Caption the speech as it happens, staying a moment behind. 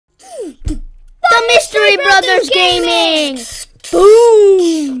Brothers Gaming!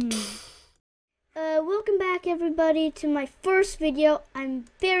 Boom! Welcome back everybody to my first video. I'm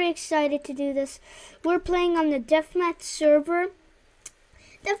very excited to do this. We're playing on the Deathmatch server.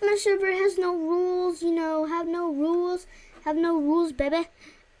 Deathmatch server has no rules, you know, have no rules, baby.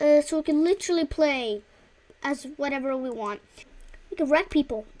 So we can literally play as whatever we want. We can wreck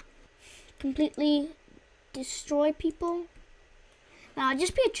people, completely destroy people.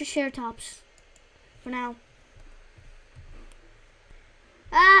 Just be a Triceratops for now.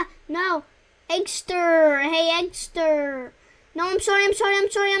 No. Eggster. Hey, Eggster. No, I'm sorry.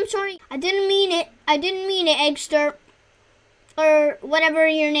 I didn't mean it, Eggster. Or whatever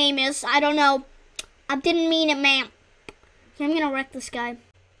your name is. I don't know. I didn't mean it, ma'am. Okay, I'm gonna wreck this guy.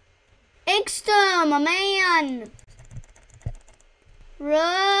 Eggster, my man. Run.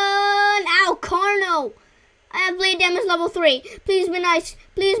 Ow, Carno. I have blade damage level 3. Please be nice.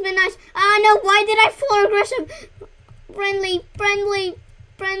 No, why did I fall aggressive? Friendly.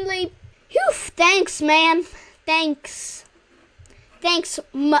 Phew, thanks, man. Thanks,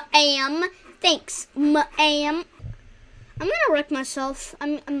 ma'am. I'm gonna wreck myself.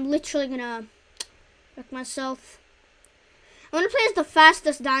 I'm literally gonna wreck myself. I'm gonna play as the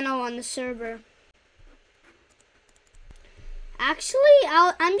fastest dino on the server. Actually,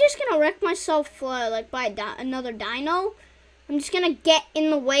 I'm just gonna wreck myself like by another dino. I'm just gonna get in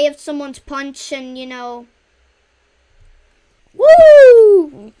the way of someone's punch and, you know.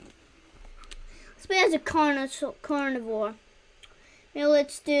 Woo! Let's play as a carnivore. Now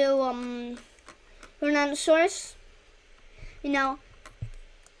let's do dinosaurs. You know,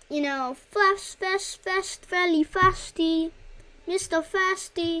 fast, fairly fasty, Mr.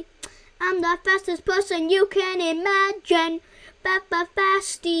 Fasty. I'm the fastest person you can imagine.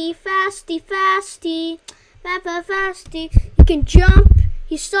 Fasty. He can jump.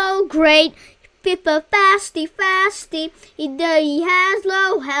 He's so great. Fasty. He has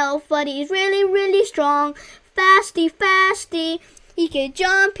low health, but he's really strong. Fasty. He can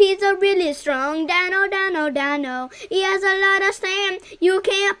jump. He's a really strong dino. He has a lot of stamina. You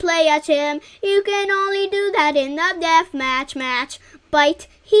can't play as him. You can only do that in the deathmatch match. Bite.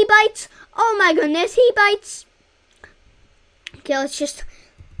 He bites. Oh my goodness, he bites. Okay, let's just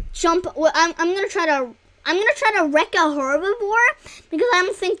jump. Well, I'm gonna try to wreck a herbivore because I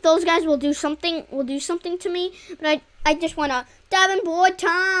don't think those guys will do something to me. But I just wanna dive in board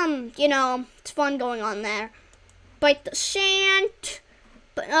Tom. You know, it's fun going on there. Bite the sand.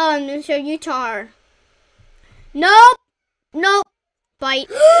 But it's a guitar. Nope. Bite.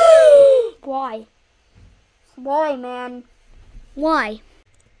 Why? Why, man? Why?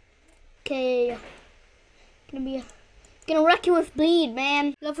 Okay. Gonna wreck you with bleed,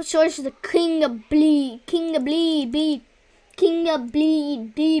 man. Dilophosaurus is the king of bleed. King of bleed. King of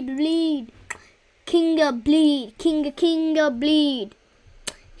bleed. King of bleed.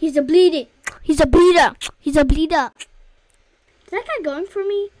 He's a bleeder. Is that guy going for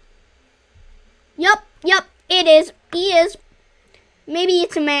me? Yup, it is. He is. Maybe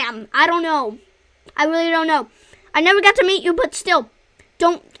it's a man. I don't know. I really don't know. I never got to meet you, but still.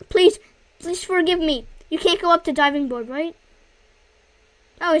 Please forgive me. You can't go up to diving board, right?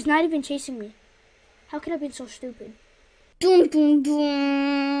 Oh, he's not even chasing me. How could I be so stupid?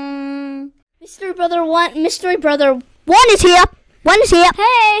 Mystery Brother 1 is here. Hey,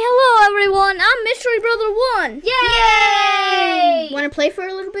 hello everyone. I'm Mystery Brother 1. Yay! Want to play for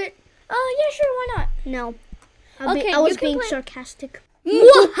a little bit? Yeah, sure. Why not? No. I was being sarcastic. Hey,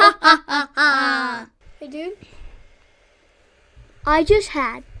 dude. I just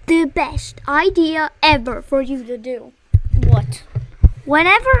had the best idea ever for you to do. What?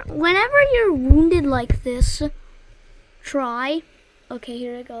 Whenever you're wounded like this, try. Okay,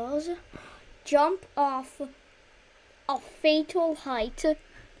 here it goes. Jump off a fatal height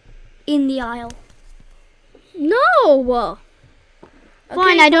in the aisle. No.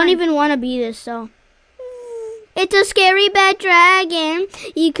 Fine, I don't even want to be this, so. It's a scary bad dragon.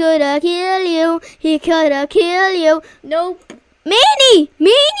 He coulda killed you. Nope. Manny!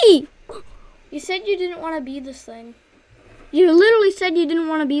 You said you didn't want to be this thing. You literally said you didn't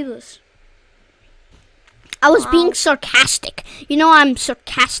want to be this. I was being sarcastic. You know I'm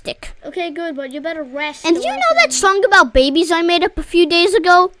sarcastic. Okay, good, but you better rest. And do you know that song about babies I made up a few days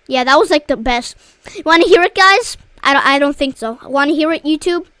ago? Yeah, that was like the best. You want to hear it, guys? I don't think so. Want to hear it,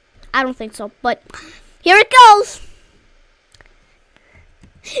 YouTube? I don't think so, but here it goes.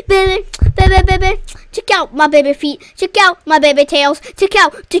 Baby, check out my baby feet. Check out my baby tails. Check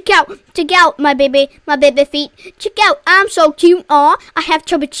out my baby feet. Check out, I'm so cute. Aw, I have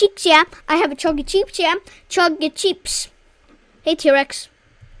chubby cheeks, yeah. I have a chuggy cheeks, yeah. Chuggy cheeks. Hey, T-Rex.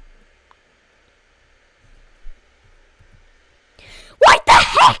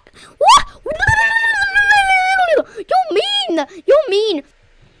 heck? What? You mean.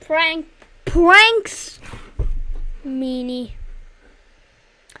 Pranks. Meanie.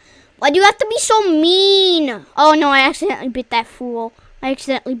 Why do you have to be so mean? Oh no, I accidentally bit that fool. I'm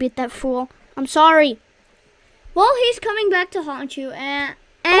sorry. Well, he's coming back to haunt you, and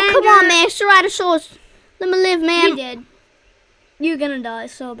oh, come on, man. Ceratosaurus. Let me live, man. You did. You're gonna die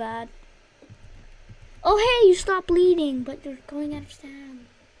so bad. Oh, hey, you stopped bleeding, but you're going out of stamina.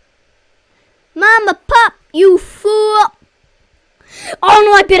 Mama, Pop, you fool. Oh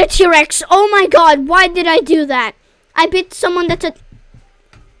no, I bit a T-Rex. Oh my god, why did I do that? I bit someone that's a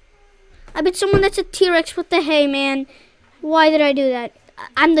T-Rex. What the hey, man? Why did I do that?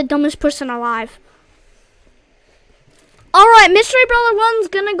 I'm the dumbest person alive. Alright, Mystery Brother 1's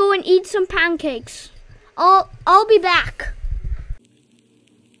gonna go and eat some pancakes. I'll be back.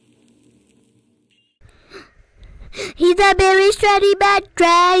 He's a very strutty bad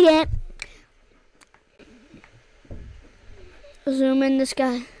dragon. Zoom in the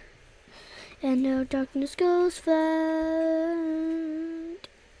sky. And no darkness goes fast.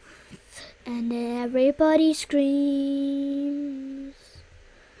 And everybody screams.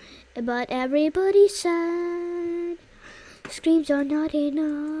 But everybody's sad. Screams are not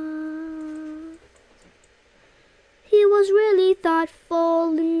enough. He was really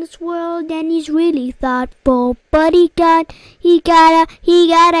thoughtful in this world, and he's really thoughtful. But he gotta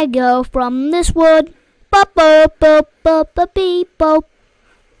go from this world.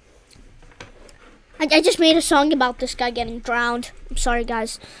 I just made a song about this guy getting drowned. I'm sorry,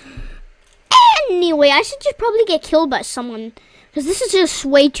 guys. Anyway, I should just probably get killed by someone, because this is just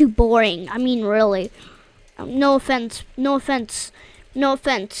way too boring. I mean, really. No offense,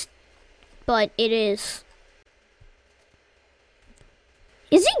 but it is.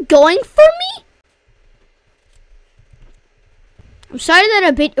 Is he going for me? I'm sorry that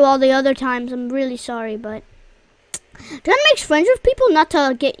I bit you all the other times. I'm really sorry, but trying to make friends with people, not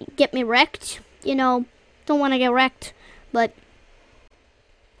to get me wrecked. You know, don't want to get wrecked, but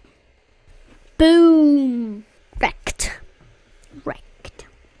boom, wrecked.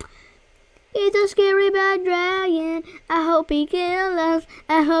 It's a scary bad dragon. I hope he kills us.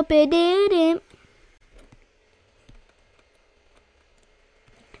 I hope he didn't.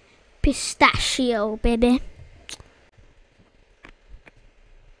 Pistachio, baby.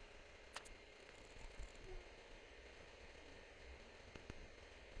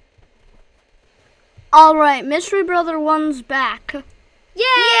 Alright, Mystery Brother 1's back.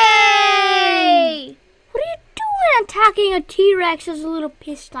 Yay! What are you doing attacking a T-Rex as a little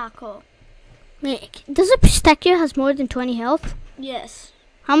pistachio? Wait, does a pistachio has more than 20 health? Yes.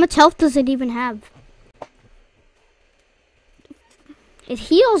 How much health does it even have? It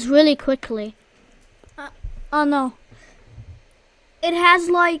heals really quickly. Oh no. It has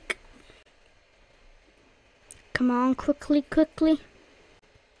like... Come on, quickly.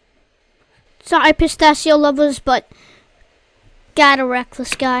 Sorry, pistachio lovers, but gotta wreck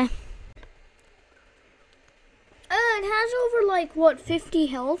this guy. It has over like, what, 50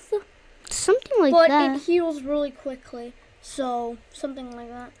 health? Something like but that. But it heals really quickly. So, something like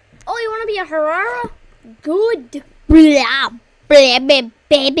that. Oh, you want to be a Harara? Good. Blah,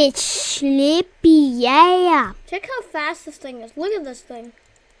 baby, sleepy, yeah. Check how fast this thing is. Look at this thing.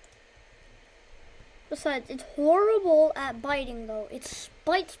 Besides, it's horrible at biting, though. Its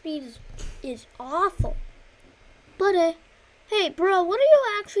bite speed is awful. But, hey, bro, what are you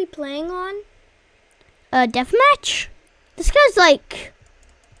actually playing on? Deathmatch? This guy's like...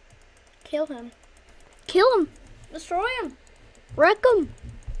 Kill him. Destroy him. Wreck him.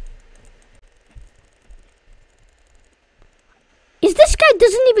 This guy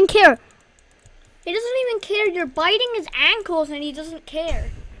doesn't even care. He doesn't even care. You're biting his ankles and he doesn't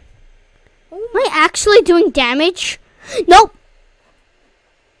care. Am I actually doing damage? Nope.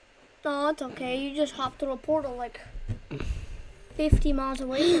 No, it's okay. You just hopped through a portal like 50 miles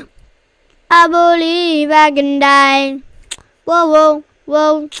away. I believe I can die. Whoa.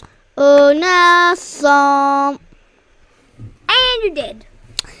 Oh, now some. And you're dead.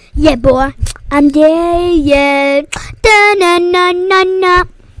 Yeah, boy. I'm dead, yeah. Da-na-na-na-na.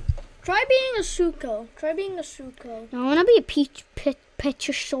 Try being a Suko. I want to be a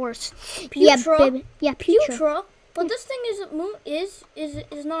Petrosaurus. Putra? Yeah, baby. Yeah, Putra. But this thing is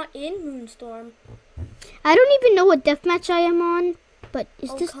not in Moonstorm. I don't even know what deathmatch I am on, but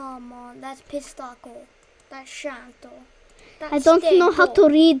is this? Come on, that's Pistachio. That's Shanto. I don't know how to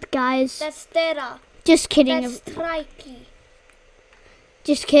read, guys. That's Terra. Just kidding. That's Strikey.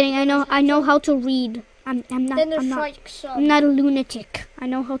 Just kidding. I know how to read. I'm not a lunatic. I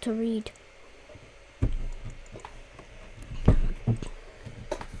know how to read.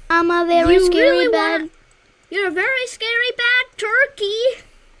 I'm a very scary bad. You're a very scary bad turkey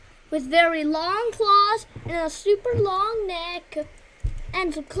with very long claws and a super long neck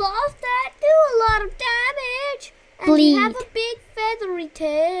and some claws that do a lot of damage. And you have a big feathery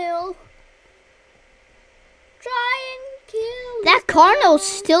tail. Try and kill That Carno's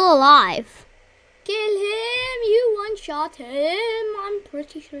still alive. Kill him, you one-shot him. I'm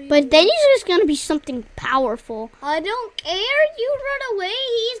pretty sure you But then he's just gonna be something powerful. I don't care. You run away.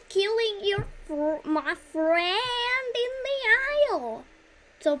 He's killing my friend in the aisle.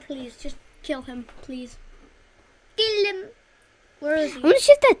 So please, just kill him, please. Kill him. Where is he? I'm gonna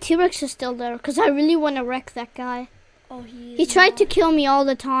see if that T-Rex is still there, because I really want to wreck that guy. Oh, he tried to kill me all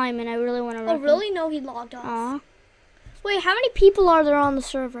the time, and I really want to wreck him. Oh, really? No, he logged off. Aw. Wait, how many people are there on the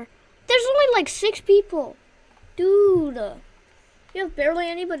server? There's only like 6 people. Dude. You have barely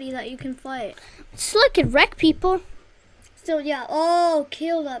anybody that you can fight. So I could wreck people. Still, yeah. Oh,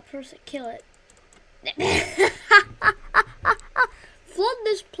 kill that person. Kill it. Flood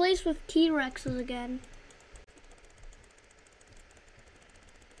this place with T-Rexes again.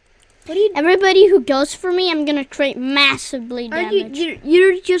 What do you? Everybody who goes for me, I'm gonna create massively damage.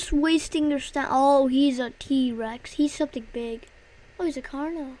 You're just wasting your stamina. Oh, he's a T-Rex. He's something big. Oh, he's a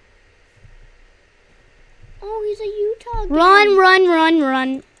Carno. Oh, he's a Utah guy. Run, run, run,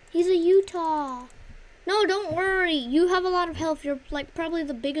 run. He's a Utah. No, don't worry. You have a lot of health. You're like probably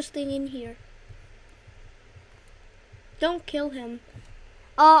the biggest thing in here. Don't kill him.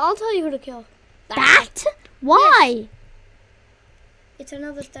 I'll tell you who to kill. That? Why? Yes. It's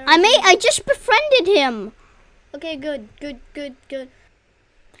another third. I just befriended him. Okay, good.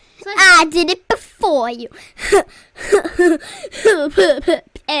 I did it before you.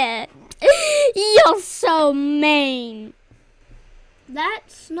 You're so mean.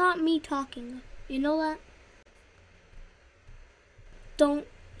 That's not me talking. You know that? Don't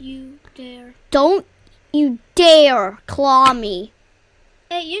you dare. Don't you dare claw me.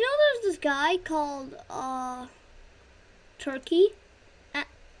 Hey, you know there's this guy called, Turkey?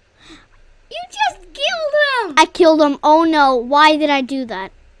 You just killed him! I killed him. Oh no, why did I do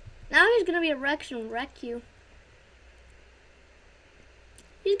that? Now he's gonna be a Rex and wreck you.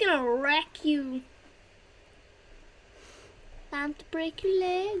 He's gonna wreck you. Time to break your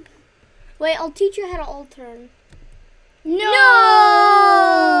leg. Wait, I'll teach you how to all-turn. No!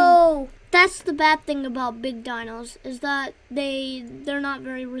 That's the bad thing about big dinos, is that they're not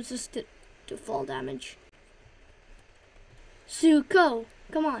very resistant to fall damage. Zuko,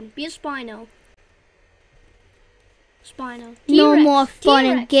 come on, be a Spino. Spino. No T-Rex. more fun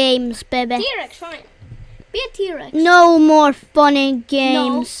T-Rex. and games, baby. T-Rex, fine. Be a T-Rex. No more fun and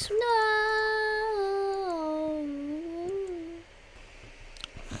games. No.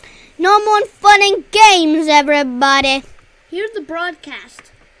 No more fun and games, everybody. Here's the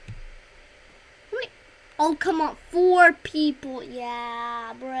broadcast. Wait. Oh, come on. 4 people.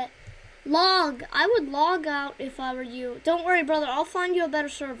 Yeah, Brett. Log. I would log out if I were you. Don't worry, brother. I'll find you a better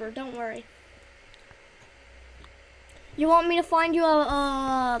server. Don't worry. You want me to find you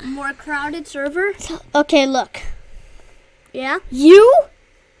a more crowded server? Okay, look. Yeah? You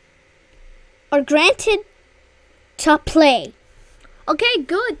are granted to play. Okay,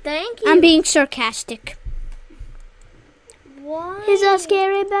 good. Thank you. I'm being sarcastic. What? He's a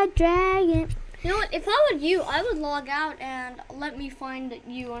scary bad dragon. You know what? If I were you, I would log out and let me find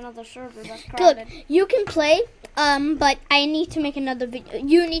you another server that's crowded. Good. You can play, but I need to make another video.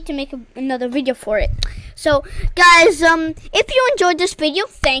 You need to make another video for it. So, guys, if you enjoyed this video,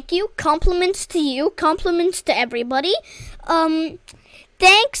 thank you. Compliments to you. Compliments to everybody.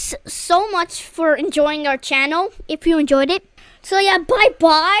 Thanks so much for enjoying our channel, if you enjoyed it. So, yeah,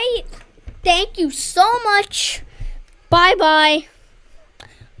 bye-bye. Thank you so much. Bye-bye.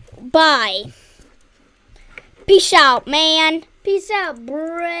 Bye. Peace out, man. Peace out,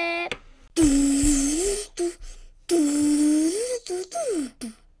 Brett.